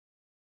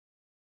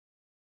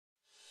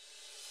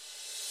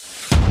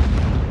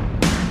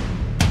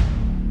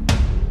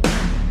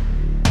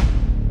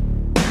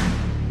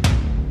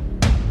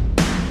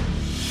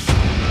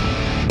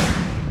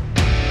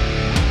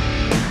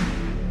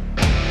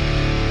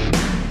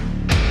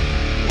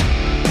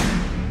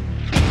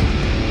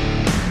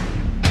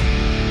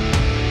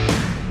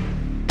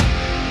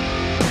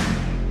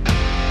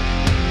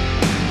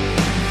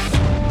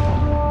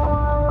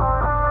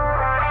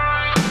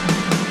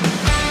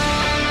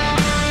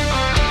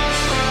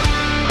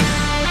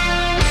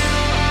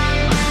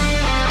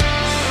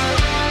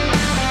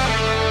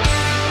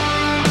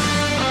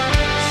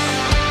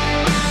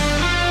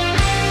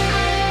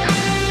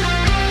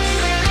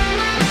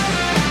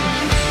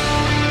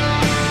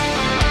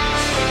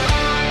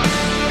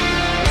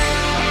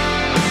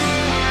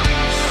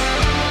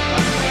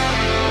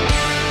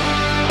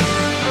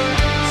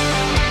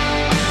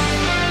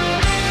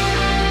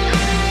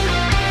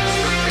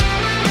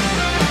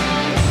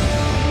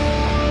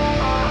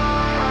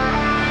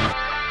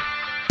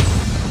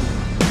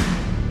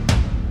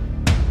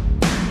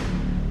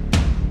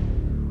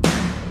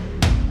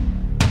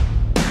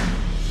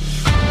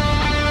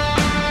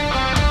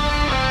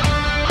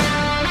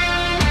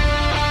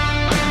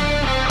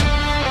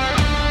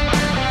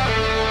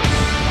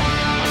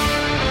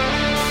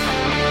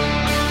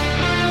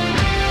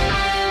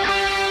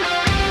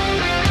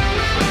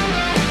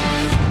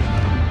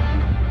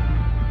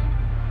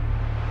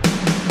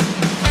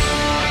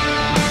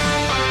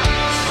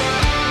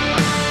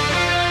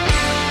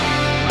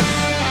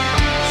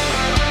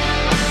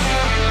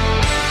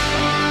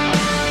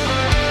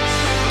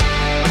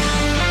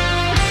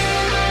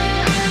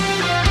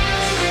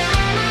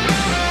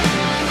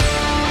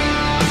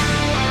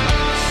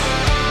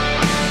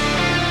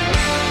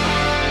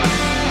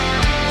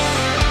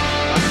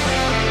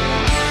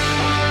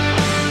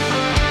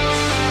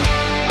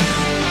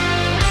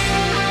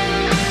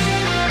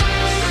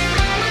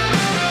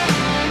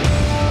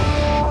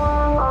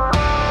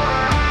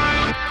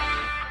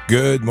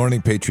Good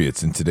morning,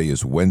 Patriots. And today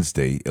is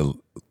Wednesday.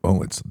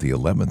 It's the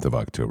 11th of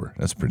October.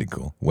 That's pretty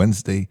cool.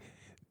 Wednesday,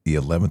 the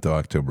 11th of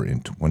October in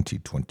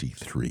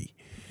 2023.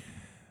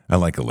 I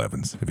like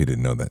 11s, if you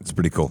didn't know that. It's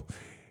pretty cool.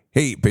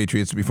 Hey,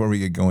 Patriots, before we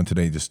get going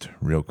today, just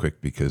real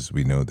quick, because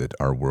we know that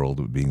our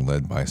world being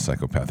led by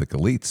psychopathic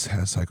elites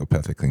has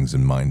psychopathic things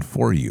in mind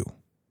for you.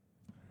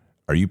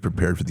 Are you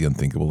prepared for the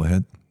unthinkable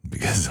ahead?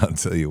 Because I'll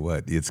tell you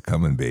what, it's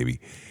coming,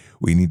 baby.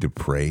 We need to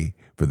pray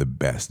for the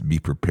best, be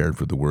prepared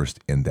for the worst,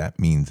 and that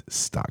means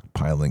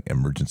stockpiling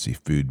emergency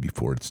food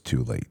before it's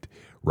too late.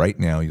 Right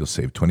now, you'll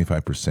save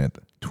 25%.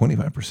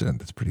 25%,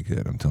 that's pretty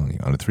good, I'm telling you,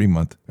 on a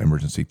 3-month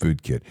emergency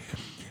food kit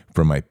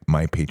from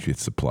My Patriot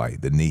Supply,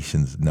 the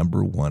nation's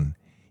 #1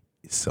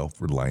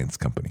 self-reliance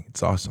company.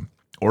 It's awesome.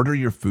 Order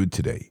your food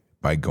today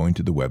by going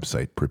to the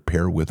website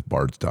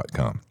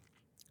preparewithbards.com.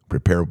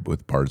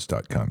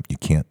 Preparewithbards.com. You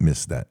can't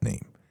miss that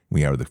name.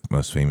 We are the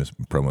most famous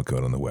promo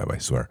code on the web, I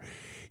swear.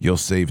 You'll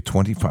save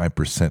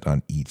 25%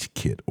 on each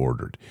kit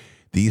ordered.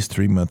 These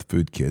 3-month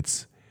food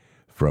kits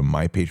from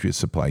My Patriot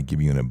Supply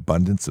give you an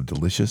abundance of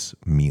delicious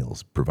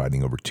meals,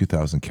 providing over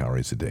 2,000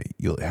 calories a day.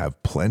 You'll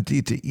have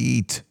plenty to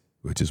eat,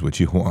 which is what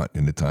you want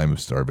in a time of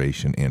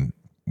starvation and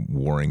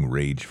warring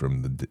rage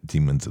from the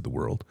demons of the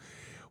world.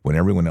 When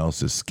everyone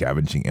else is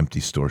scavenging empty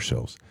store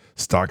shelves,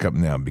 stock up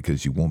now,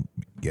 because you won't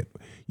get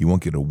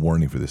a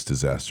warning for this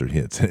disaster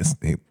hits.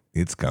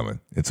 It's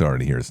coming. It's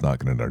already here. It's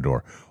knocking at our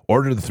door.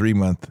 Order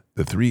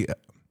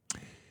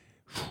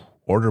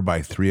order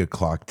by 3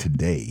 o'clock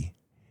today,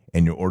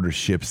 and your order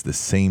ships the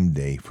same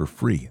day for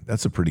free.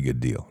 That's a pretty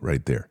good deal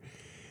right there.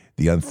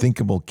 The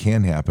unthinkable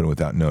can happen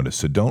without notice,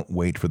 so don't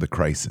wait for the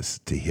crisis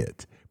to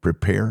hit.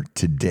 Prepare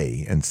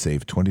today and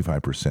save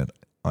 25%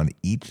 on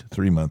each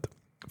 3-month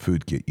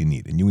food kit you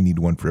need, and you need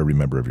one for every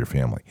member of your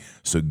family.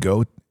 So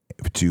go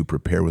to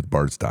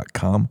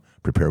preparewithbards.com,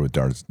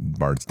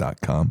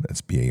 preparewithbards.com,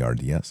 that's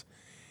BARDS,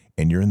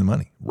 and you're in the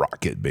money.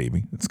 Rock it,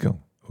 baby. Let's go.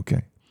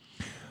 Okay.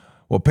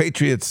 Well,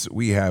 Patriots,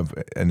 we have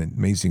an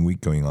amazing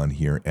week going on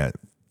here at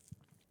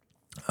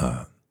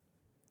the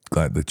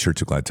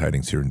Church of Glad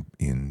Tidings here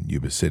in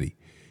Yuba City,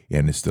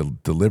 and it's the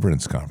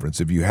Deliverance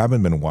Conference. If you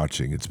haven't been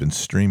watching, it's been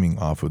streaming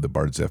off of the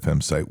Bards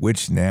FM site,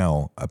 which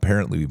now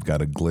apparently we've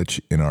got a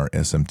glitch in our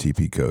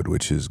SMTP code,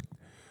 which is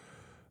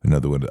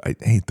another one. I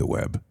hate the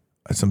web.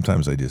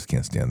 Sometimes I just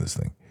can't stand this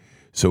thing.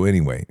 So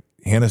anyway,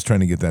 Hannah's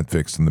trying to get that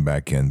fixed in the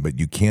back end, but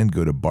you can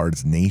go to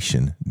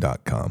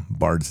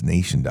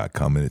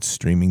bardsnation.com, and it's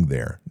streaming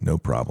there, no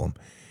problem.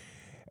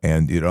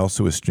 And it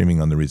also is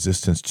streaming on the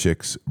Resistance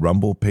Chicks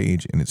Rumble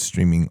page, and it's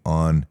streaming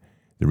on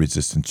the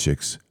Resistance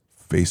Chicks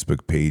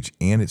Facebook page,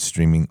 and it's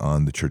streaming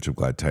on the Church of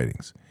Glad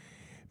Tidings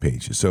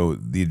page. So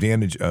the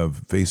advantage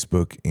of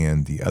Facebook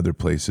and the other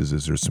places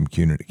is there's some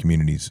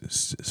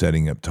communities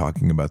setting up,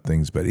 talking about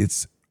things, but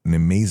it's an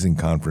amazing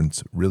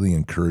conference. Really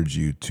encourage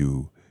you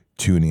to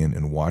tune in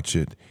and watch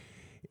it,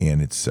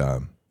 and it's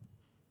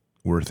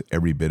worth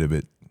every bit of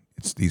it.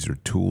 These are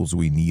tools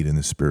we need in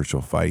the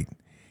spiritual fight,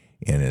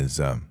 and as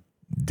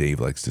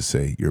Dave likes to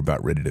say, you're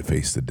about ready to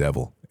face the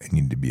devil, and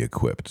you need to be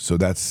equipped. So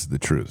that's the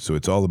truth. So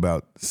it's all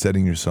about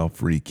setting yourself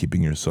free,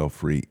 keeping yourself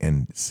free,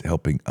 and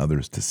helping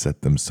others to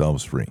set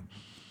themselves free.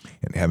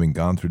 And having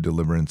gone through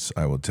deliverance,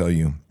 I will tell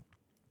you,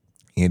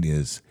 it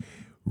is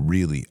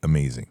really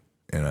amazing,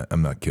 and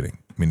I'm not kidding.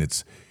 I mean,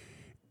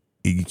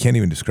 you can't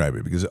even describe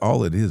it, because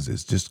all it is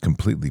just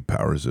completely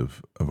powers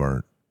of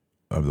the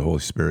Holy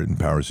Spirit and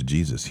powers of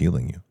Jesus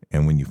healing you.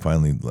 And when you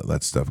finally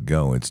let stuff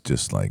go, it's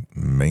just like,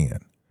 man,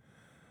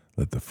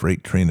 let the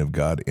freight train of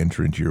God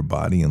enter into your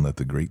body and let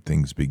the great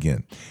things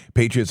begin.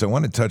 Patriots, I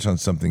want to touch on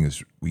something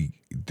that we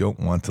don't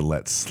want to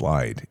let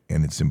slide,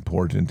 and it's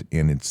important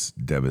and it's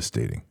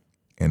devastating.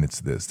 And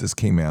it's this. This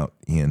came out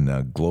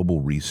in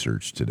Global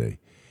Research today.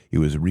 It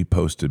was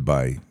reposted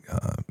by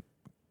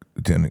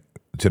Lieutenant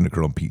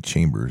Colonel Pete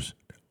Chambers,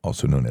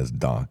 also known as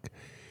Doc.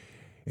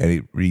 And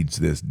it reads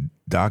this: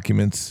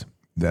 documents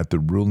that the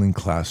ruling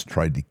class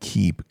tried to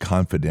keep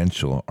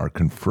confidential are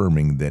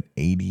confirming that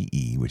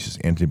ADE, which is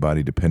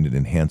antibody-dependent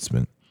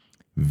enhancement,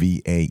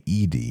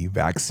 VAED,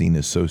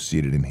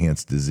 vaccine-associated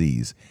enhanced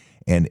disease,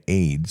 and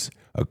AIDS,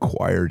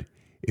 acquired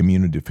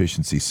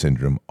immunodeficiency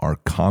syndrome, are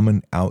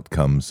common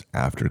outcomes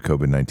after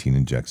COVID-19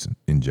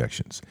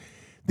 injections.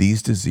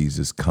 These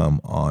diseases come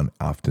on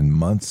often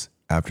months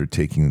after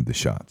taking the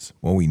shots.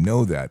 Well, we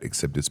know that,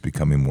 except it's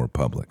becoming more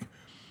public.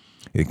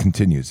 It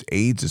continues.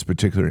 AIDS is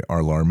particularly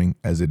alarming,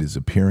 as it is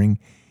appearing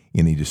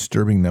in a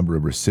disturbing number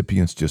of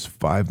recipients just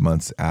 5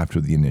 months after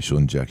the initial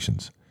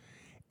injections.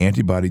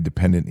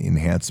 Antibody-dependent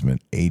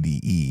enhancement,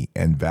 ADE,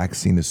 and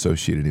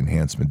vaccine-associated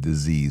enhancement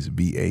disease,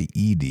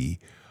 VAED,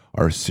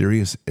 are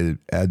serious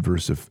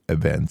adverse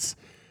events.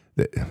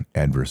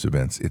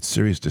 It's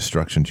serious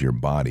destruction to your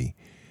body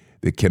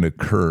that can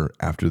occur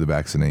after the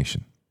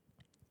vaccination.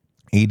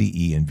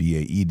 ADE and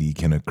VAED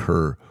can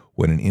occur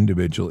when an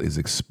individual is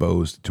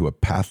exposed to a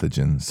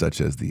pathogen such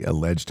as the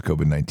alleged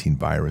COVID-19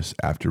 virus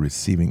after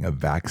receiving a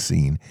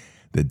vaccine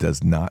that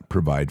does not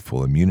provide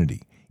full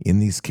immunity. In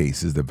these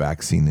cases, the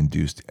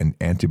vaccine-induced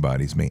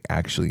antibodies may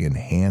actually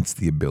enhance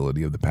the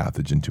ability of the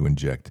pathogen to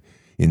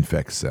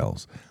infect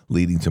cells,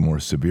 leading to more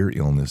severe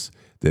illness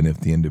than if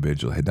the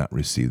individual had not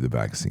received the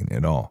vaccine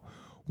at all.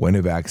 When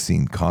a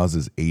vaccine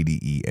causes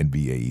ADE and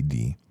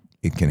VAED,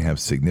 it can have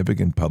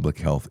significant public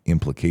health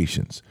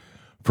implications.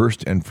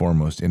 First and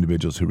foremost,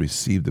 individuals who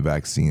receive the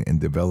vaccine and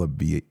develop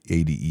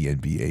ADE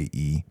and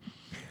VAE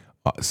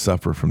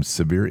suffer from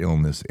severe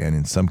illness and,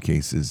 in some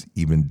cases,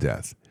 even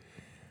death.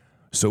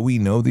 So we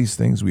know these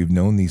things. We've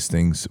known these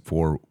things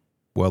for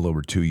well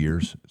over 2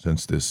 years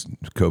since this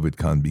COVID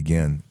con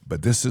began.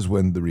 But this is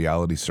when the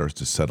reality starts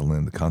to settle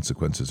in. The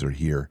consequences are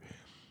here.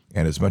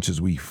 And as much as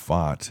we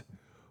fought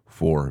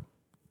for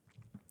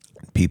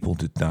people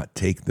to not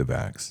take the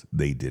vax,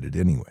 they did it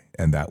anyway.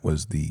 And that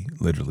was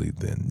literally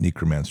the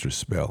necromancer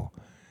spell,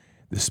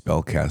 the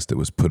spell cast that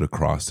was put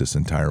across this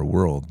entire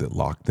world that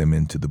locked them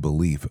into the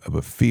belief of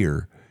a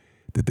fear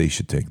that they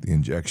should take the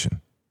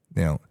injection.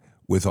 Now,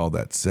 with all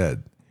that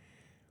said,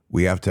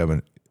 we have to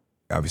have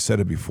I've said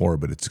it before,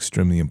 but it's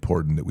extremely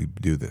important that we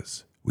do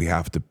this. We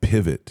have to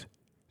pivot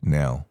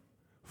now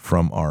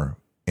from our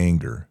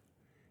anger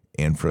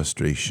and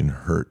frustration,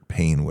 hurt,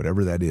 pain,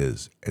 whatever that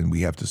is, and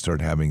we have to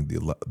start having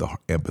the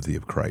empathy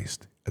of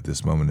Christ at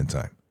this moment in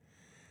time.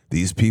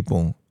 These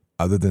people,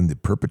 other than the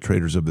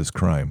perpetrators of this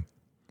crime,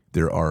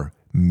 there are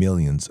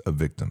millions of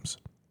victims.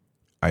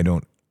 I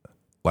don't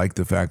like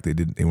the fact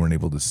they weren't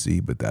able to see,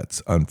 but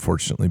that's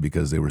unfortunately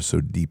because they were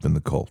so deep in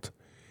the cult.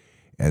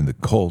 And the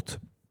cult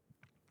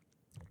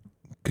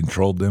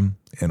controlled them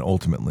and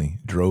ultimately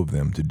drove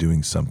them to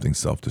doing something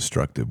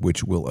self-destructive,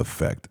 which will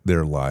affect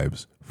their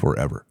lives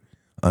forever,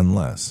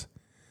 unless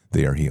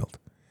they are healed.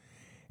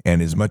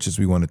 And as much as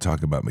we want to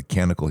talk about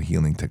mechanical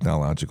healing,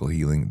 technological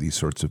healing, these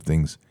sorts of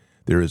things,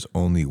 there is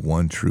only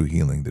one true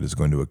healing that is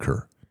going to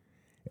occur.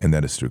 And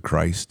that is through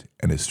Christ,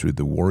 and it's through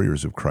the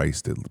warriors of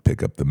Christ that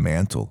pick up the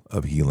mantle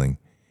of healing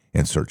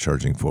and start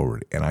charging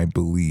forward. And I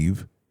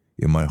believe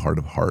in my heart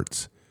of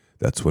hearts,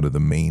 that's one of the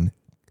main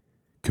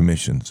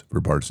commissions for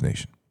Bard's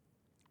Nation.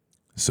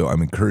 So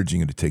I'm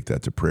encouraging you to take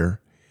that to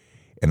prayer,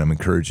 and I'm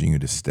encouraging you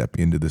to step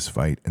into this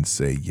fight and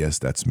say, yes,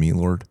 that's me,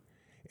 Lord.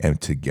 And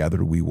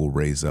together we will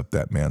raise up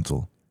that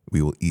mantle.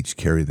 We will each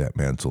carry that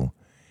mantle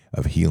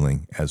of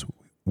healing as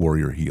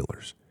warrior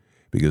healers,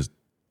 because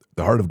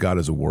the heart of God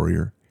is a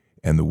warrior,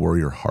 and the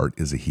warrior heart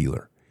is a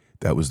healer.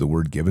 That was the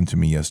word given to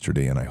me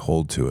yesterday, and I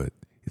hold to it.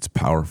 It's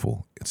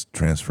powerful. It's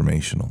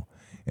transformational.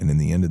 And in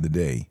the end of the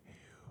day,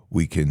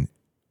 we can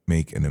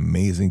make an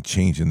amazing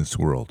change in this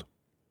world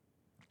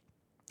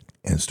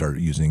and start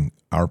using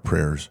our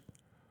prayers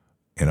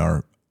and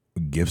our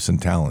gifts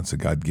and talents that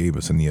God gave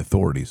us and the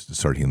authorities to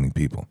start healing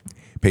people.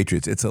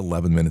 Patriots, it's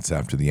 11 minutes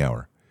after the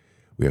hour.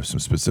 We have some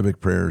specific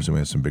prayers and we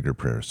have some bigger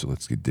prayers, so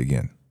let's dig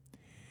in.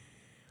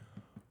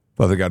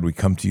 Father God, we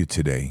come to you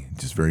today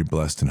just very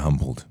blessed and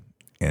humbled.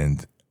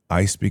 And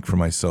I speak for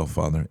myself,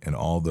 Father, and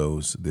all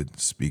those that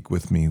speak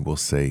with me will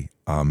say,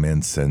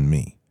 Amen, send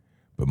me.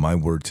 But my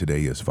word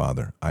today is,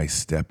 Father, I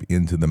step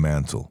into the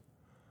mantle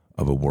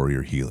of a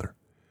warrior healer,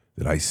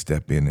 that I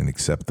step in and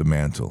accept the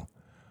mantle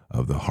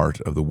of the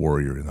heart of the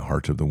warrior, and the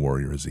heart of the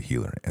warrior is a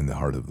healer, and the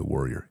heart of the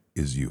warrior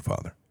is you,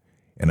 Father.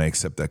 And I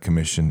accept that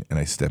commission, and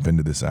I step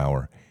into this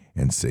hour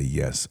and say,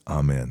 yes,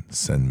 Amen,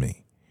 send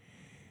me.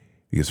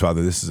 Because,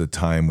 Father, this is a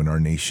time when our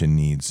nation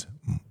needs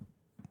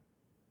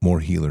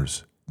more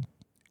healers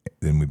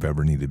than we've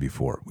ever needed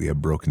before. We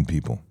have broken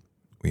people.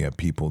 We have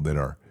people that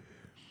are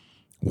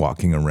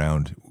walking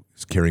around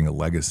carrying a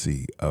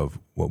legacy of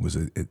what was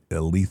a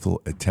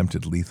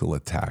attempted lethal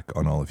attack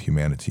on all of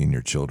humanity and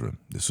your children.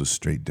 This was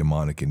straight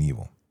demonic and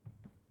evil.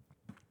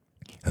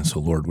 And so,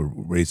 Lord, we're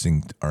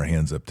raising our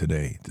hands up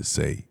today to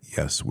say,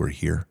 yes, we're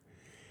here.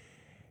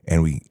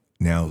 And we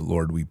now,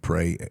 Lord, we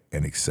pray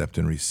and accept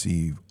and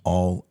receive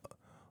all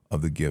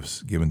of the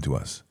gifts given to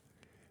us,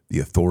 the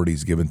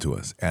authorities given to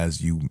us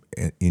as you,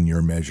 in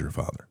your measure,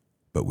 Father.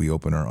 But we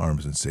open our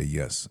arms and say,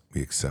 yes,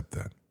 we accept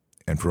that.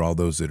 And for all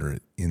those that are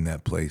in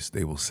that place,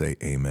 they will say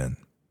amen.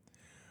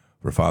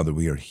 For Father,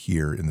 we are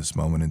here in this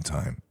moment in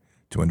time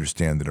to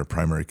understand that our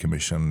primary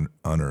commission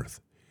on earth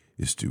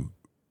is to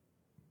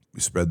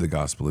spread the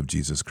gospel of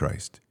Jesus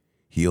Christ,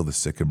 heal the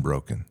sick and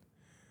broken,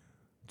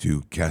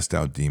 to cast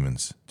out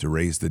demons, to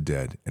raise the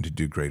dead, and to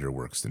do greater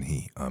works than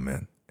he.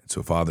 Amen. And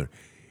so, Father,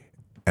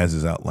 as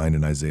is outlined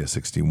in Isaiah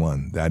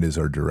 61, that is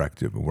our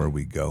directive of where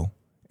we go,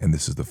 and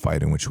this is the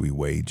fight in which we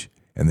wage,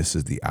 and this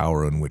is the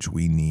hour in which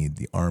we need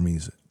the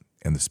armies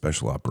and the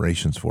special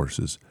operations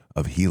forces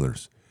of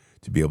healers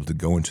to be able to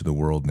go into the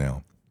world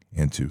now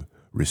and to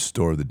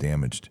restore the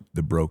damaged,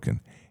 the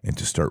broken, and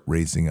to start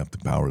raising up the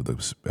power of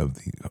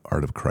the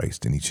heart of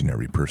Christ in each and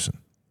every person.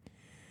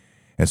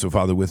 And so,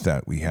 Father, with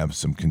that, we have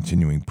some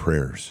continuing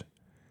prayers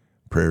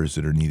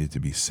that are needed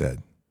to be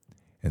said.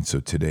 And so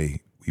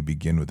today we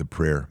begin with a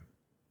prayer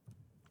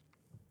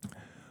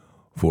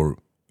for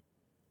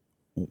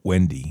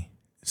Wednesday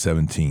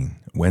 17,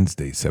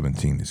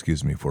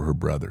 for her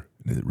brother.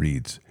 And it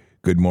reads,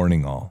 "Good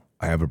morning, all.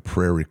 I have a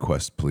prayer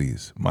request,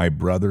 please. My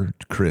brother,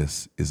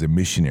 Chris, is a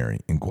missionary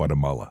in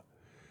Guatemala.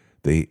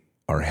 They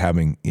are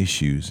having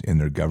issues in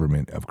their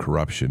government of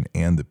corruption,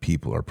 and the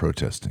people are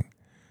protesting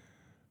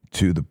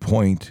to the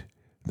point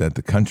that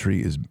the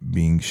country is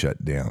being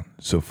shut down.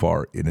 So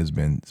far, it has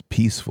been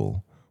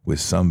peaceful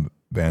with some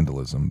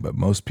vandalism, but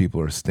most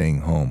people are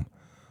staying home.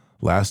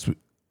 Last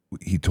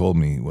he told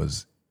me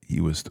was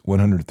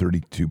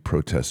 132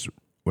 protests.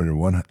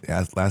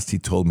 Last he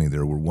told me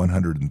there were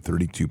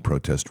 132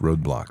 protest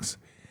roadblocks.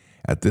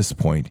 At this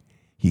point,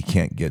 he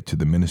can't get to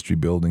the ministry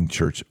building,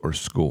 church, or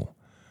school.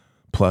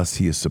 Plus,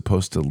 he is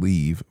supposed to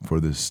leave for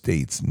the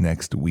States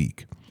next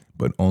week,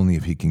 but only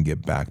if he can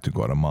get back to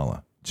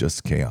Guatemala.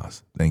 Just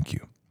chaos. Thank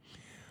you.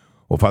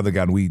 Well, Father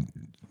God, we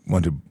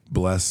want to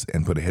bless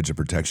and put a hedge of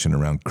protection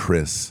around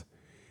Chris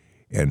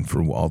and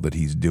for all that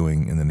he's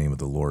doing in the name of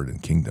the Lord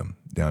and kingdom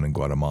down in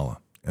Guatemala.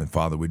 And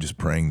Father, we're just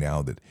praying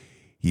now that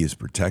he is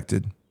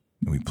protected,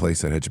 and we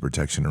place that hedge of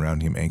protection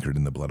around him, anchored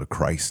in the blood of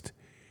Christ.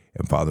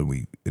 And Father,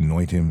 we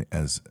anoint him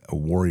as a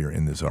warrior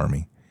in this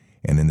army.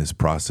 And in this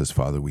process,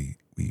 Father, we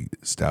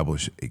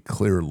establish a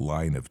clear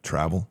line of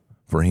travel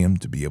for him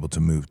to be able to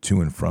move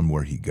to and from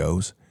where he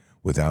goes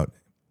without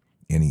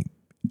any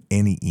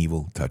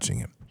evil touching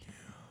him.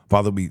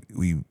 Father,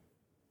 we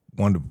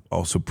want to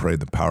also pray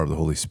the power of the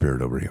Holy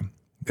Spirit over him,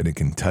 that it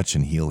can touch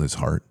and heal his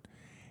heart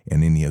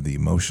and any of the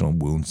emotional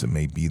wounds that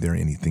may be there,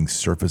 anything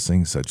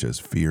surfacing such as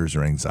fears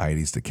or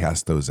anxieties, to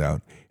cast those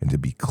out and to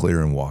be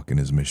clear and walk in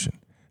his mission.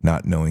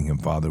 Not knowing him,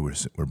 Father, we're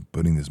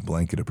putting this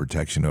blanket of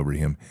protection over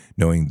him,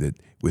 knowing that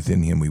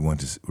within him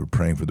we're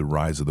praying for the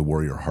rise of the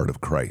warrior heart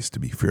of Christ to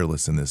be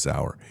fearless in this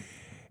hour.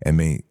 And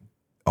may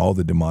all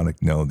the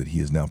demonic know that he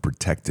is now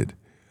protected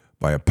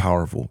by a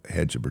powerful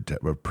hedge of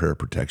prayer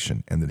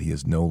protection, and that he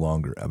is no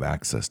longer of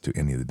access to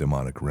any of the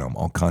demonic realm.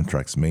 All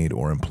contracts made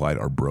or implied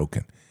are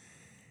broken.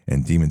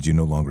 And demons, you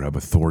no longer have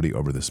authority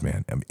over this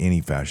man of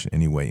any fashion,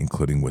 any way,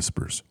 including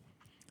whispers.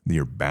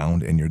 You're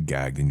bound and you're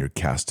gagged and you're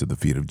cast to the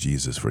feet of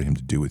Jesus for him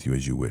to do with you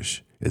as you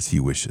wish, as he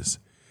wishes.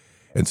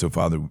 And so,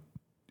 Father,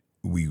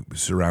 we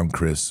surround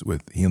Chris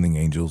with healing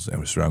angels,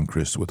 and we surround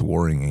Chris with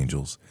warring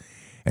angels,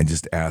 and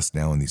just ask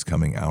now in these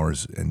coming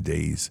hours and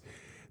days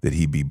that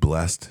he be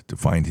blessed to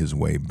find his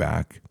way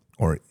back,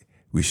 or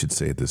we should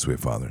say it this way,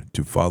 Father,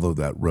 to follow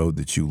that road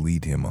that you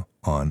lead him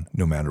on,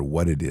 no matter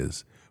what it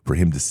is, for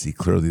him to see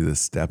clearly the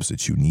steps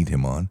that you need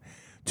him on,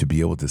 to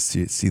be able to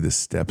see the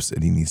steps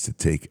that he needs to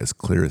take as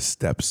clear as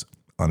steps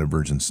on a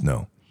virgin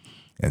snow.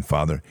 And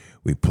Father,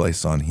 we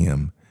place on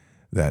him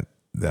that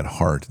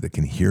heart that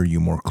can hear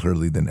you more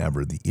clearly than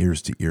ever, the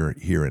ears to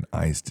hear and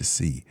eyes to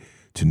see,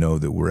 to know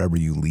that wherever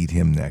you lead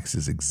him next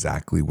is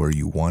exactly where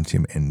you want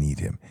him and need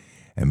him.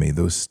 And may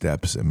those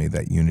steps and may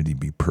that unity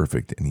be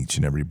perfect in each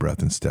and every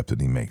breath and step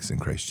that he makes in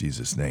Christ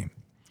Jesus' name.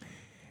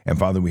 And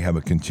Father, we have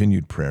a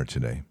continued prayer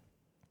today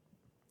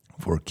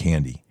for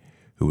Candy,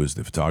 who is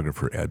the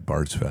photographer at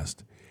Bard's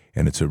Fest.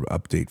 And it's an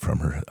update from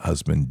her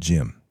husband,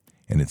 Jim.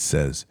 And it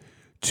says,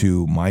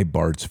 to my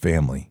Bard's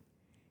family,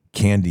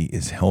 Candy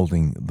is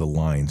holding the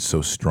line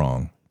so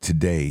strong.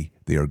 Today,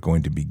 they are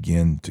going to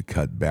begin to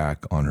cut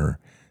back on her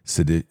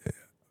sedation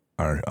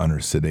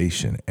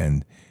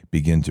and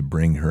begin to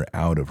bring her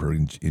out of her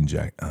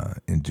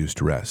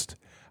induced rest.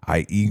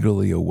 I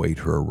eagerly await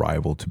her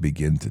arrival to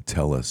begin to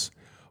tell us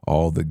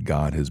all that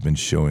God has been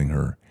showing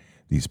her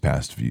these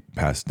past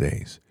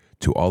days.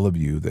 To all of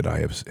you that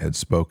I had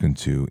spoken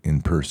to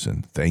in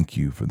person, thank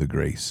you for the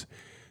grace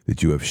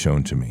that you have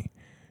shown to me.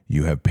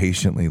 You have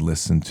patiently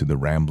listened to the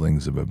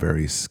ramblings of a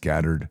very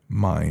scattered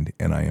mind,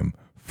 and I am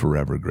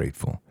forever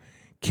grateful.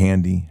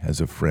 Candy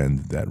has a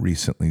friend that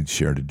recently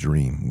shared a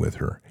dream with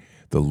her.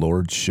 The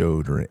Lord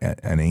showed her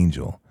an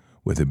angel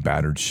with a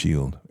battered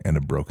shield and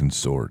a broken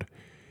sword.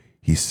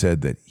 He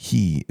said that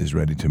he is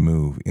ready to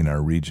move in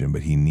our region,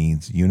 but he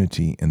needs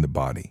unity in the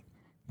body.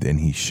 Then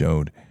he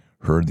showed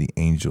her the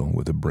angel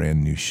with a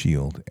brand new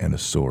shield and a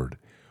sword.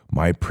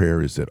 My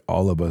prayer is that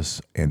all of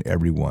us and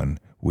everyone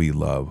we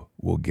love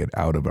will get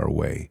out of our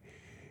way,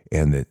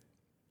 and that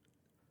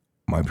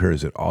my prayer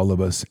is that all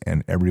of us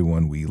and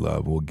everyone we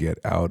love will get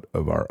out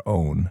of our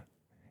own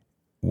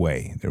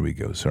way. There we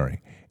go.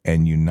 Sorry.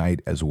 And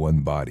unite as one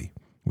body.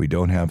 We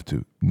don't have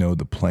to know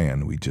the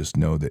plan. We just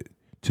know that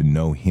to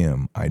know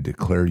him, I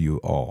declare you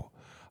all.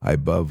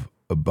 Above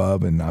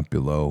and not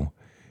below,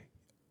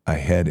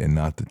 ahead and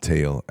not the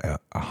tail,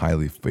 a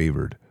highly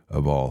favored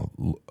of all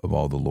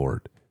the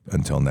Lord.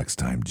 Until next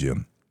time,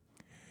 Jim.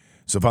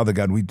 So, Father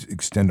God, we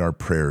extend our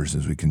prayers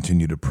as we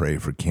continue to pray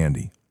for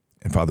Candy.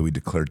 And Father, we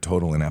declare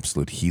total and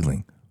absolute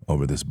healing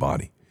over this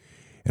body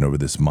and over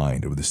this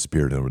mind, over the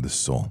spirit, over this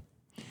soul.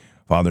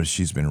 Father,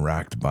 she's been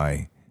racked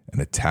by an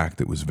attack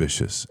that was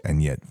vicious,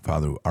 and yet,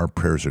 Father, our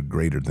prayers are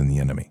greater than the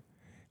enemy.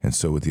 And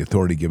so with the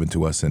authority given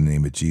to us in the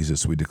name of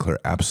Jesus, we declare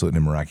absolute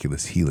and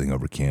miraculous healing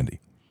over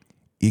Candy.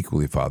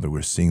 Equally, Father,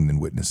 we're seeing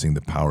and witnessing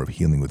the power of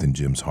healing within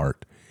Jim's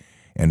heart.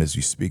 And as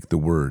you speak the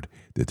word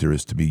that there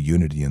is to be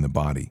unity in the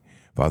body,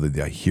 Father,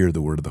 I hear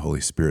the word of the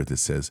Holy Spirit that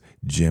says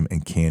Jim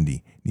and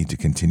Candy need to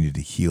continue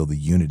to heal the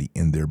unity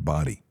in their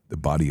body, the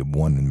body of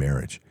one in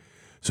marriage.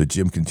 So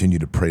Jim, continue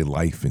to pray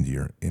life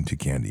into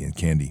Candy, and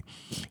Candy,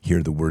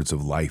 hear the words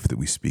of life that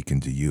we speak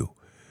into you.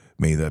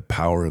 May the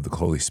power of the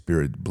Holy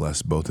Spirit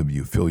bless both of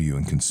you, fill you,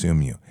 and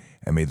consume you,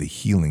 and may the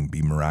healing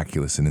be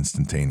miraculous and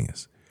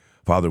instantaneous.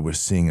 Father, we're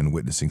seeing and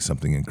witnessing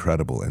something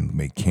incredible, and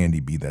may Candy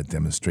be that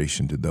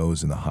demonstration to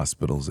those in the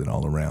hospitals and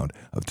all around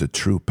of the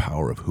true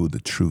power of who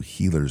the true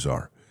healers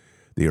are.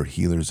 They are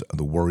healers,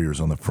 the warriors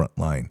on the front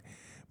line,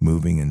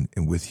 moving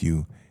and with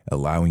you,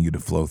 allowing you to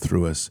flow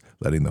through us,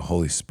 letting the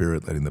Holy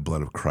Spirit, letting the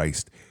blood of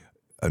Christ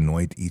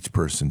anoint each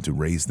person to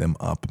raise them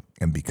up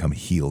and become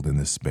healed in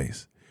this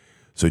space.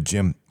 So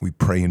Jim, we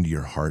pray into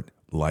your heart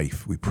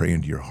life. We pray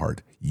into your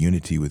heart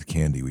unity with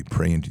Candy. We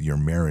pray into your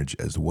marriage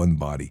as one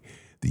body,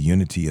 the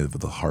unity of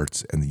the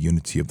hearts and the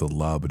unity of the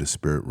love of the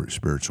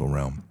spiritual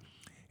realm.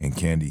 And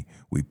Candy,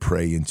 we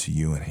pray into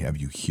you and have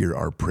you hear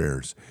our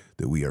prayers,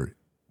 that we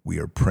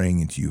are praying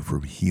into you for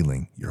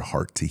healing, your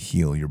heart to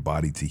heal, your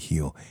body to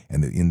heal,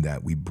 and that in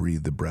that we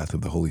breathe the breath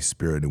of the Holy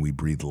Spirit and we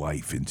breathe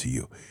life into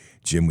you.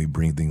 Jim, we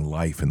breathing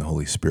life and the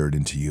Holy Spirit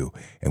into you,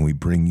 and we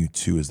bring you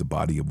two as the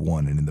body of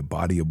one. And in the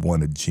body of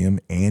one of Jim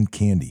and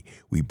Candy,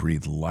 we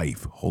breathe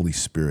life, Holy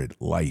Spirit,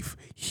 life,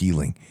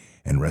 healing,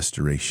 and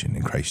restoration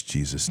in Christ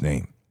Jesus'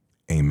 name.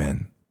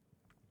 Amen.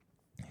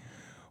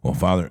 Well,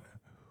 Father,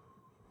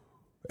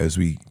 as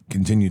we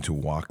continue to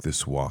walk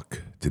this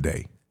walk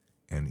today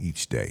and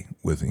each day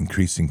with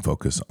increasing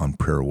focus on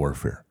prayer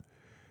warfare,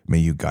 may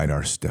you guide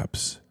our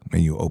steps. May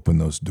you open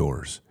those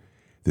doors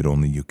that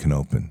only you can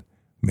open.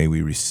 May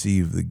we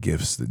receive the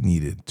gifts that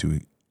needed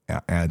to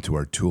add to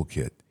our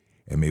toolkit,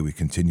 and may we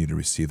continue to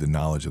receive the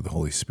knowledge of the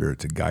Holy Spirit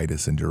to guide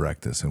us and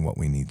direct us in what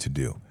we need to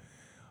do.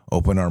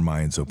 Open our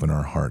minds, open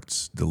our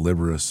hearts,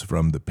 deliver us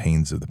from the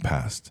pains of the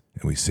past,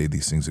 and we say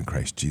these things in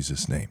Christ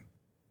Jesus' name.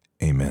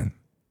 Amen.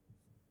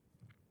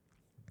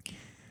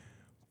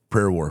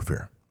 Prayer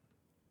warfare.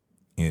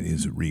 It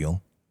is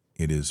real.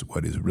 It is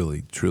what is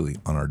really, truly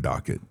on our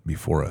docket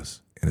before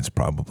us, and it's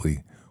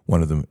probably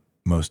one of the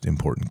most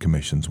important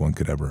commissions one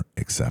could ever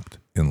accept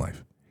in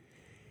life.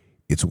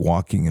 It's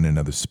walking in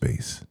another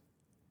space.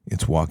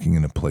 It's walking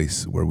in a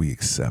place where we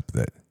accept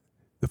that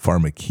the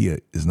pharmakia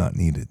is not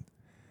needed,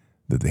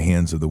 that the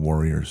hands of the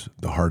warriors,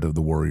 the heart of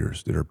the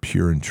warriors that are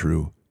pure and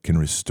true can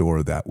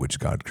restore that which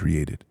God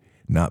created,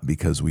 not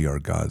because we are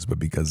God's, but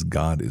because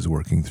God is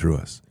working through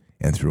us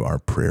and through our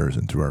prayers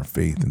and through our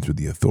faith and through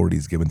the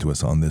authorities given to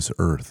us on this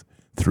earth.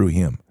 Through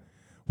him,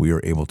 we are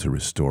able to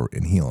restore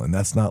and heal. And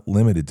that's not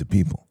limited to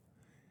people.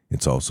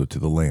 It's also to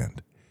the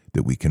land,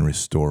 that we can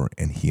restore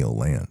and heal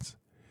lands.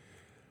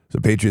 So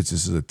Patriots,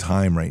 this is a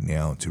time right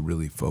now to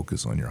really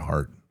focus on your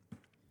heart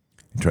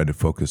and try to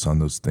focus on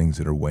those things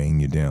that are weighing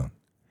you down.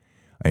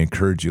 I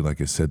encourage you, like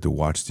I said, to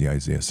watch the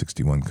Isaiah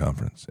 61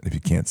 conference. And if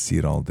you can't see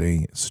it all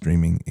day, it's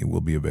streaming, it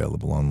will be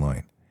available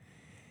online.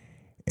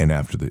 And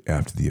after the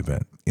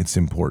event, it's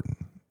important.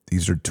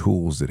 These are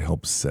tools that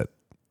help set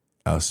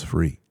us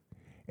free.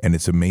 And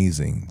it's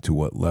amazing to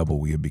what level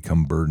we have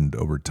become burdened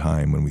over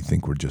time when we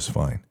think we're just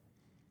fine.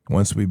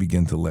 Once we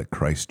begin to let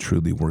Christ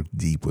truly work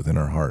deep within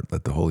our heart,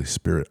 let the Holy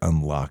Spirit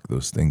unlock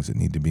those things that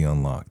need to be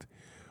unlocked,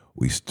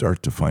 we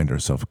start to find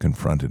ourselves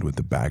confronted with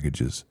the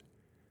baggages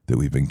that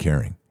we've been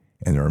carrying.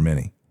 And there are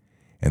many,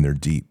 and they're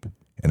deep.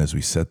 And as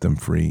we set them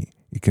free,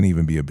 it can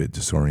even be a bit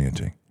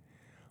disorienting.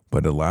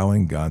 But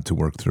allowing God to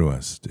work through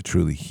us, to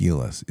truly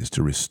heal us, is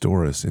to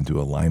restore us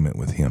into alignment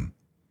with him.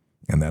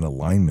 And that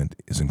alignment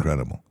is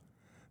incredible.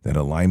 That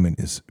alignment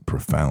is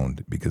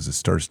profound because it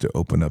starts to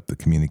open up the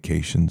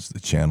communications, the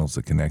channels,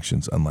 the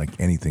connections, unlike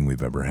anything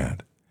we've ever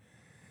had.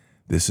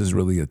 This is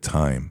really a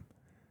time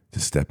to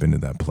step into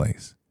that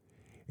place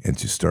and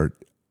to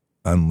start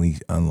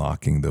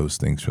unlocking those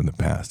things from the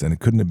past. And it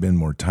couldn't have been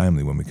more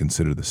timely when we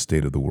consider the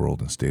state of the world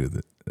and state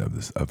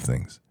of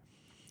things.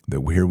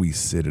 That here we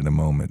sit in a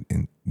moment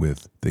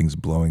with things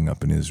blowing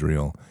up in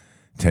Israel,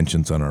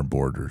 tensions on our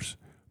borders,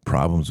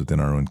 problems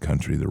within our own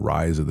country, the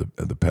rise of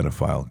the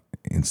pedophile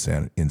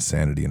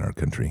insanity in our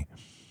country.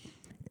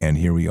 And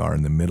here we are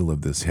in the middle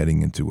of this,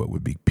 heading into what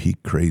would be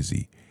peak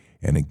crazy.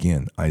 And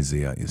again,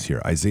 Isaiah is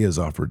here. Isaiah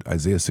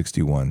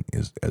 61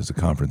 as a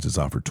conference is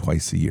offered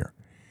twice a year.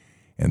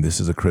 And this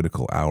is a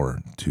critical hour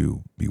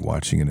to be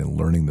watching it and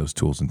learning those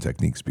tools and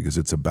techniques, because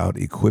it's about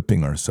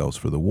equipping ourselves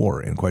for the war.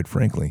 And quite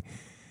frankly,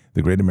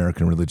 the great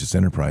American religious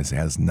enterprise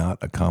has not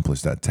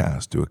accomplished that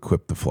task to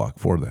equip the flock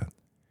for that.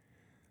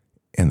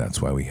 And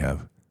that's why we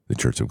have the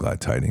Church of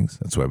Glad Tidings.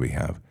 That's why we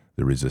have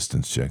the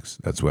Resistance Chicks.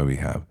 That's why we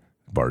have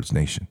Bard's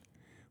Nation.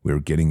 We're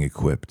getting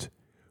equipped.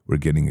 We're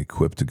getting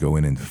equipped to go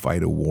in and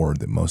fight a war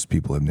that most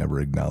people have never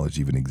acknowledged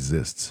even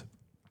exists.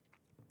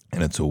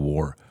 And it's a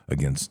war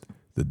against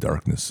the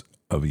darkness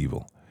of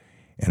evil.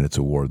 And it's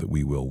a war that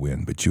we will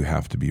win, but you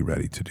have to be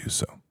ready to do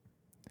so.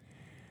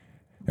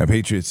 Now,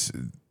 Patriots,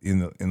 in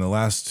the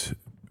last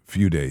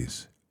few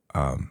days,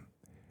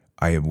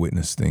 I have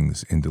witnessed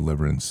things in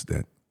deliverance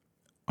that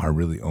are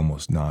really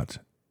almost not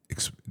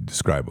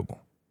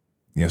describable.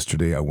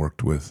 Yesterday, I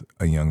worked with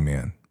a young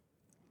man,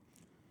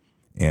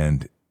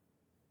 and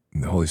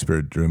the Holy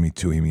Spirit drew me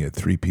to him. He had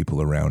 3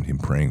 people around him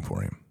praying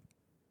for him.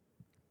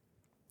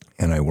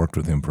 And I worked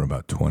with him for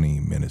about 20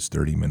 minutes,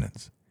 30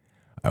 minutes.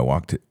 I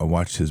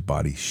watched his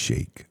body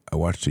shake. I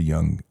watched a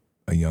young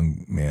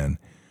man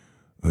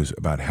who was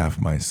about half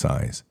my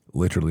size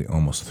literally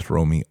almost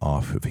throw me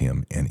off of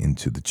him and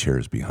into the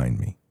chairs behind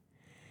me.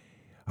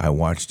 I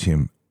watched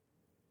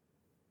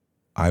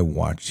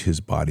his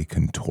body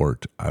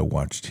contort. I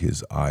watched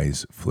his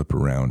eyes flip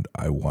around.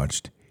 I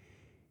watched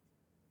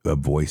a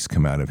voice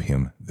come out of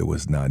him that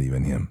was not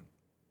even him.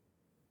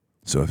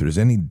 So if there's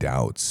any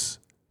doubts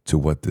to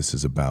what this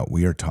is about,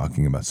 we are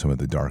talking about some of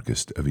the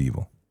darkest of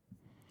evil.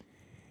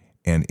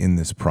 And in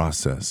this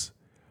process,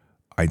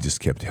 I just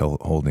kept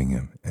holding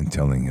him and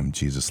telling him,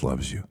 Jesus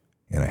loves you.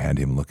 And I had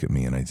him look at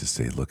me, and I just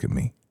say, look at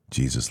me.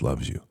 Jesus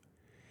loves you.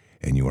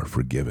 And you are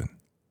forgiven.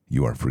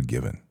 You are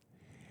forgiven.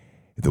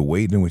 The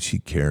weight in which he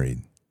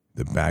carried,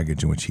 the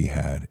baggage in which he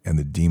had, and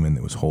the demon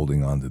that was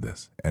holding on to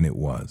this, and it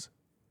was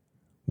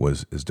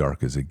as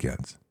dark as it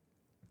gets.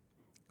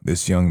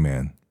 This young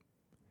man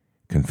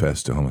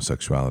confessed to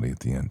homosexuality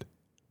at the end,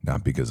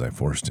 not because I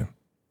forced him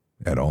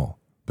at all,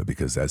 but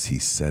because as he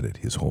said it,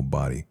 his whole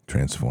body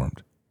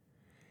transformed.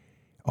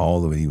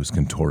 All of it he was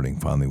contorting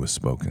finally was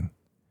spoken.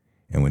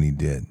 And when he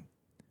did,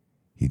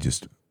 he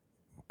just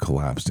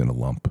collapsed in a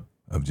lump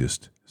of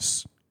just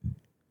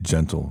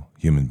gentle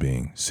human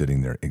being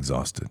sitting there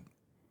exhausted.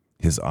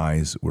 His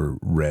eyes were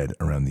red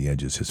around the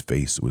edges. His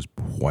face was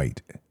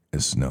white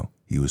as snow.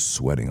 He was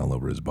sweating all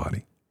over his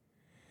body.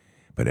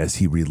 But as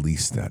he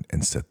released that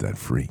and set that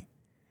free,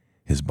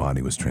 his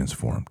body was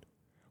transformed.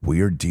 We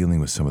are dealing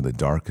with some of the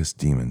darkest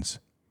demons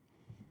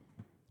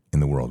in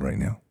the world right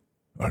now.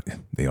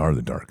 They are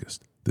the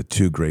darkest. The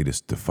 2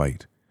 greatest to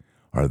fight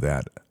are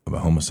that of a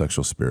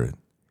homosexual spirit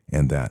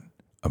and that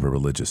of a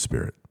religious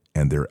spirit.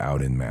 And they're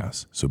out in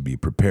mass. So be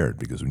prepared,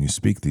 because when you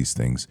speak these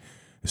things,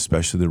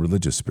 especially the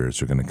religious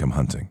spirits are going to come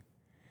hunting.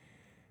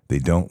 They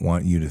don't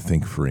want you to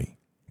think free.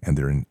 And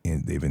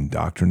they've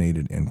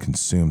indoctrinated and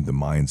consumed the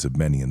minds of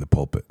many in the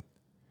pulpit.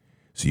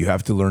 So you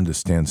have to learn to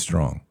stand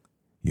strong.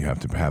 You have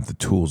to have the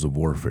tools of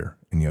warfare,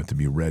 and you have to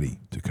be ready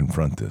to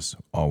confront this,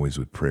 always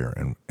with prayer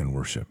and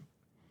worship.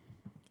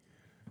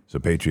 So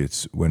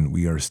patriots, when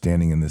we are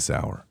standing in this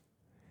hour,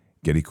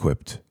 get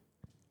equipped.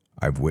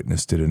 I've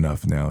witnessed it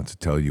enough now to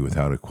tell you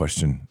without any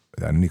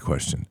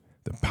question,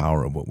 the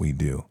power of what we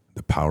do,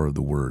 the power of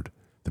the word,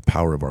 the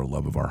power of our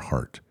love of our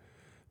heart,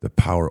 the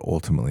power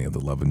ultimately of the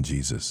love in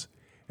Jesus,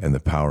 and the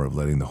power of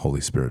letting the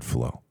Holy Spirit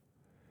flow.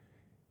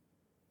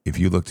 If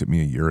you looked at me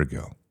a year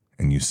ago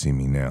and you see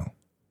me now,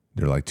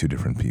 they're like 2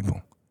 different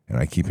people. And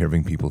I keep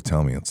having people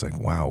tell me, it's like,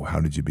 wow, how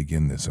did you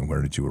begin this and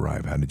where did you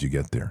arrive? How did you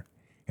get there?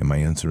 And my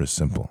answer is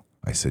simple.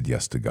 I said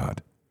yes to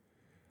God.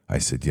 I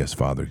said, yes,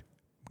 Father,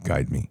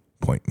 guide me,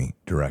 point me,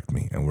 direct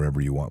me, and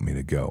wherever you want me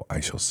to go, I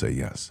shall say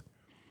yes.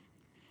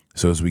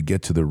 So as we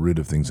get to the root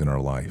of things in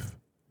our life,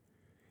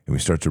 and we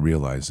start to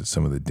realize that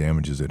some of the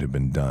damages that have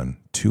been done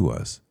to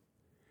us,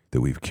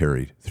 that we've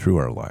carried through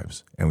our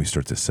lives, and we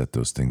start to set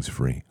those things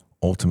free,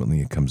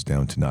 ultimately it comes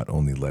down to not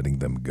only letting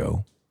them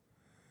go,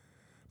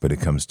 but it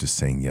comes to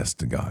saying yes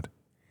to God.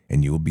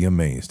 And you will be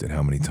amazed at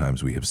how many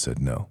times we have said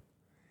no.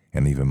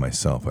 And even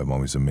myself, I'm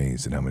always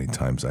amazed at how many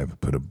times I've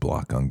put a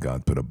block on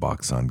God, put a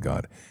box on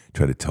God,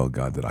 try to tell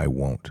God that I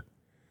won't.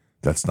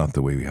 That's not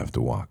the way we have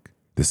to walk.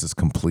 This is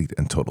complete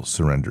and total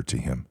surrender to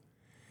him.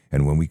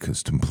 And when we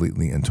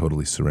completely and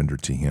totally surrender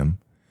to him,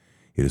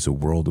 it is a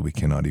world that we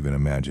cannot even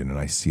imagine, and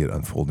I see it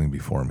unfolding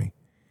before me.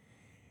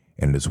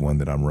 And it is one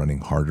that I'm running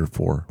harder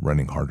for,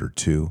 running harder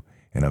to,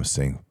 and I'm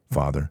saying,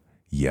 Father,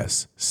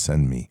 yes,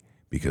 send me,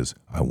 because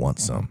I want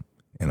some,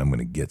 and I'm going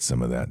to get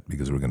some of that,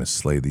 because we're going to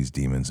slay these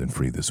demons and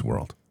free this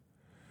world.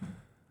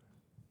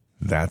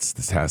 That's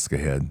the task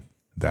ahead.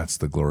 That's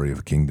the glory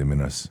of kingdom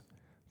in us.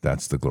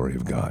 That's the glory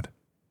of God.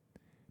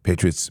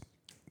 Patriots,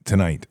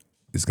 tonight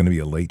is going to be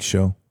a late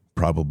show,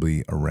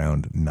 probably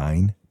around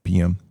 9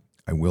 p.m.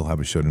 I will have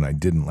a show tonight. I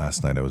didn't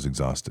last night. I was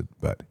exhausted.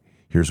 But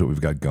here's what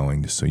we've got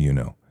going, just so you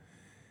know.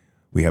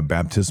 We have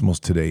baptismals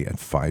today at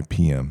 5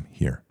 p.m.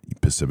 here,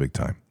 Pacific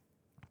time.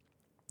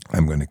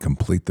 I'm going to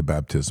complete the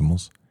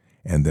baptismals,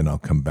 and then I'll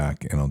come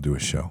back and I'll do a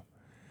show.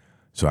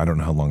 So I don't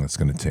know how long it's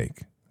going to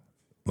take.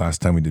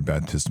 Last time we did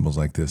baptismals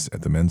like this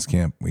at the men's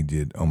camp, we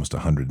did almost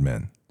 100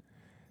 men.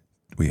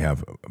 We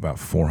have about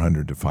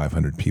 400 to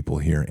 500 people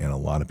here, and a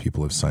lot of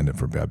people have signed up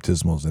for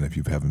baptismals. And if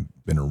you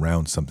haven't been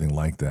around something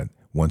like that,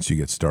 once you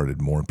get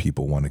started, more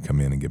people want to come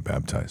in and get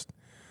baptized.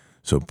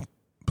 So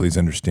please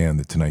understand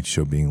that tonight's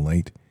show being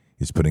late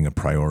is putting a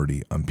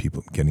priority on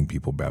people, getting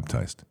people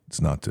baptized.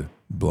 It's not to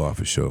blow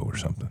off a show or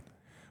something.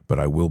 But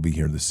I will be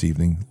here this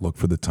evening. Look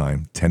for the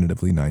time,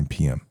 tentatively 9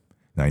 p.m.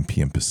 9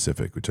 p.m.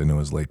 Pacific, which I know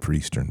is late for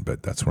Eastern,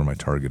 but that's where my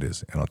target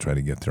is, and I'll try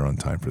to get there on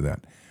time for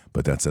that.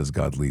 But that's as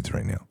God leads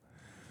right now.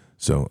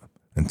 So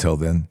until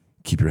then,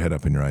 keep your head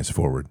up and your eyes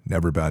forward.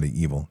 Never bow to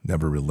evil,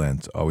 never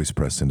relent, always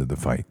press into the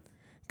fight.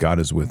 God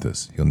is with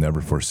us. He'll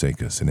never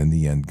forsake us, and in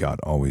the end, God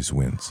always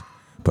wins.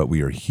 But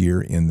we are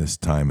here in this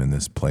time, in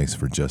this place,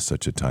 for just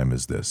such a time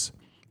as this.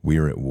 We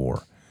are at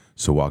war.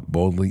 So walk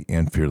boldly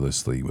and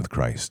fearlessly with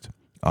Christ.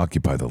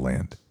 Occupy the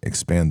land,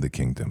 expand the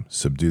kingdom,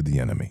 subdue the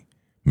enemy.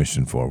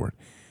 Mission forward.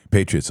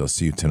 Patriots, I'll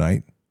see you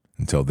tonight.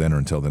 Until then or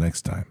until the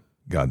next time,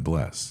 God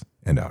bless,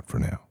 and out for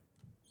now.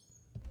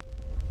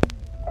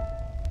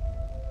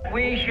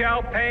 We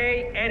shall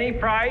pay any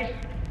price,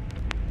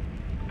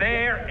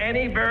 bear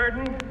any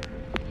burden,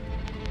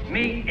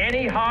 meet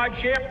any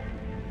hardship,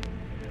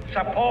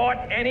 support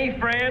any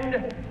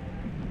friend,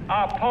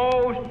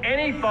 oppose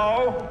any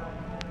foe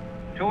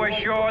to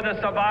assure the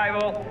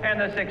survival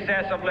and the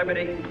success of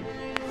liberty.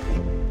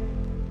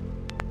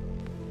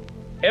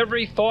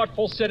 Every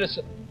thoughtful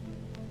citizen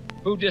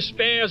who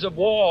despairs of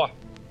war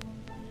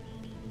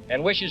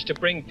and wishes to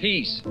bring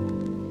peace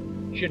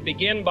should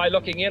begin by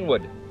looking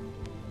inward,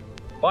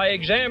 by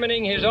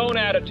examining his own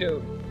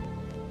attitude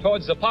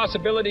towards the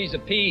possibilities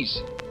of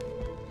peace.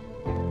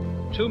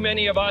 Too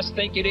many of us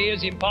think it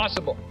is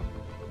impossible.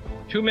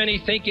 Too many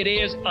think it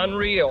is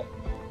unreal.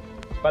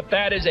 But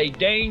that is a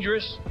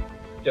dangerous,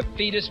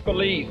 defeatist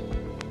belief.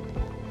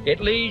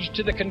 It leads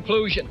to the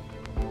conclusion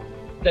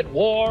that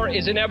war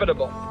is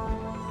inevitable,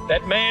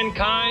 that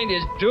mankind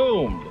is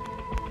doomed,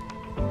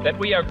 that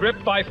we are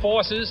gripped by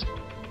forces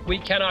we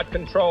cannot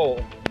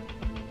control.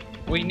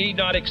 We need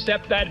not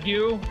accept that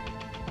view.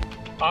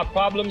 Our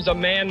problems are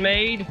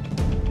man-made,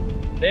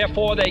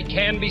 therefore they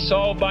can be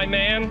solved by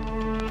man,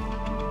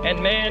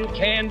 and man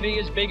can be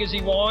as big as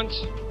he wants.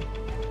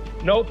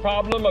 No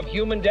problem of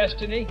human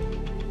destiny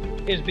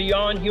is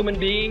beyond human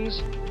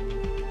beings.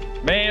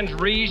 Man's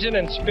reason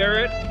and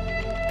spirit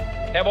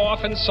have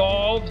often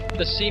solved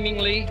the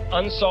seemingly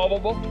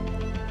unsolvable,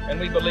 and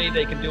we believe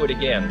they can do it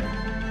again.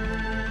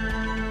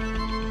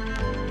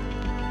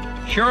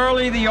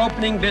 Surely the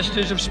opening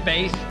vistas of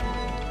space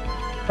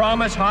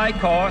promise high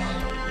costs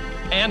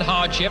and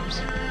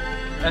hardships,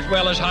 as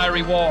well as high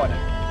reward.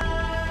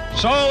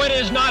 So it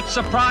is not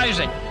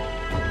surprising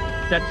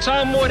that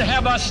some would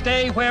have us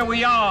stay where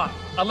we are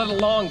a little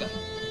longer,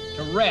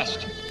 to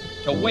rest,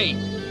 to wait.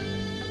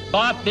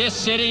 But this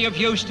city of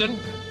Houston,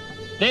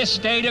 this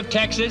state of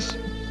Texas,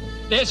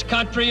 this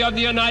country of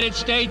the United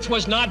States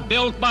was not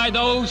built by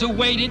those who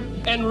waited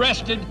and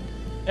rested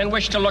and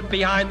wished to look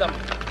behind them.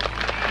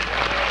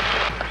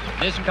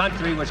 This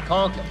country was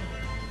conquered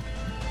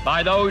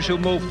by those who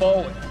move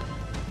forward,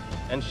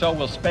 and so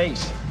will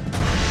space.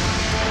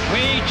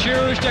 We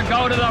choose to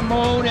go to the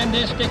moon in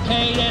this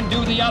decade and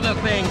do the other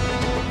thing,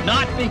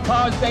 not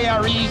because they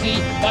are easy,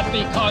 but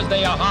because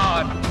they are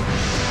hard.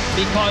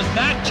 Because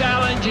that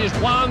challenge is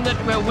one that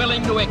we're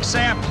willing to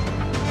accept.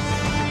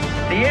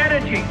 The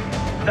energy,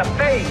 the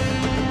faith,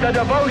 the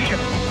devotion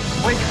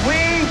which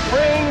we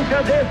bring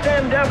to this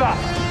endeavor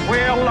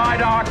will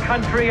light our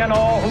country and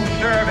all who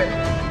serve it.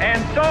 And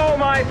so,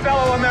 my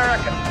fellow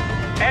Americans,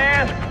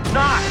 ask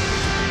not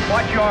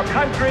what your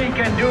country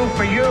can do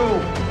for you.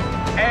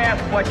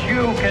 Ask what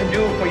you can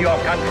do for your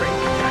country.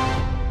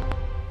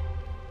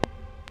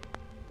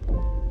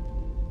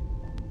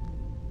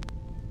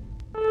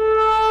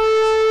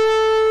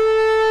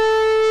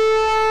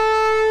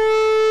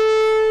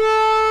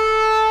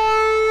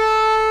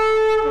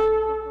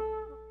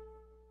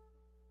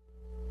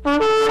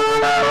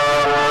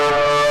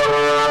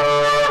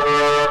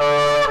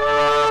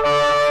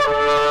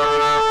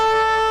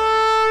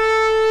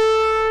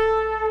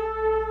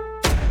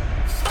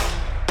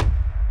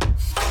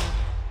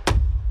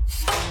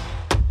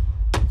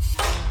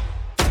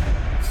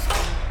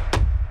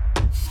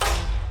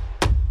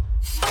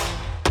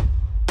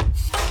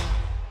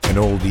 An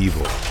old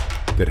evil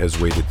that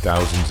has waited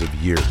thousands of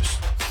years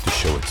to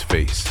show its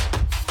face.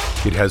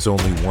 It has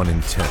only one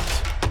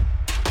intent: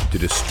 to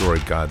destroy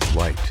God's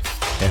light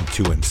and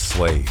to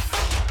enslave.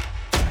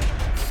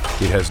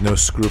 It has no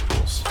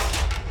scruples.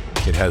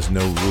 It has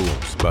no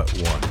rules but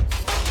one: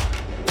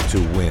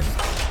 to win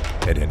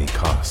at any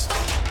cost.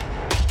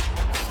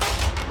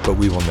 But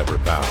we will never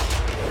bow,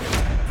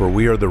 for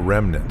we are the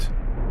remnant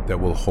that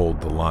will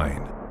hold the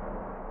line.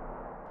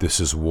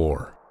 This is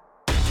war.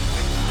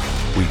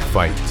 We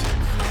fight.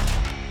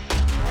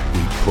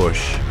 We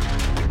push.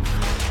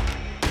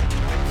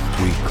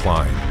 We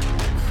climb.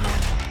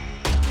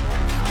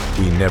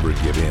 We never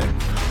give in.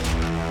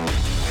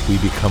 We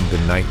become the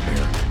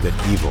nightmare that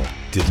evil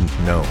didn't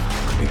know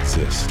could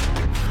exist.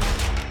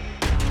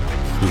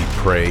 We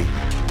pray.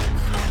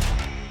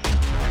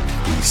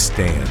 We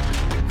stand.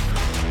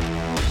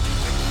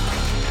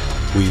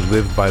 We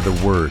live by the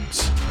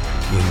words,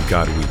 "In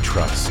God we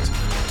trust."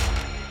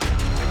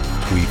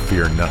 We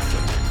fear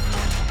nothing.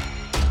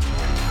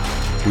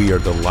 We are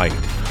the light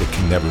that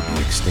can never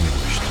be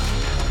extinguished.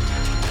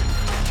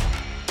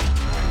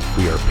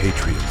 We are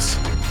patriots.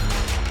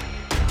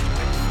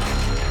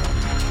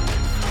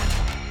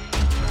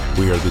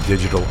 We are the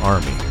digital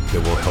army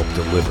that will help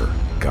deliver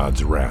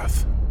God's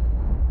wrath.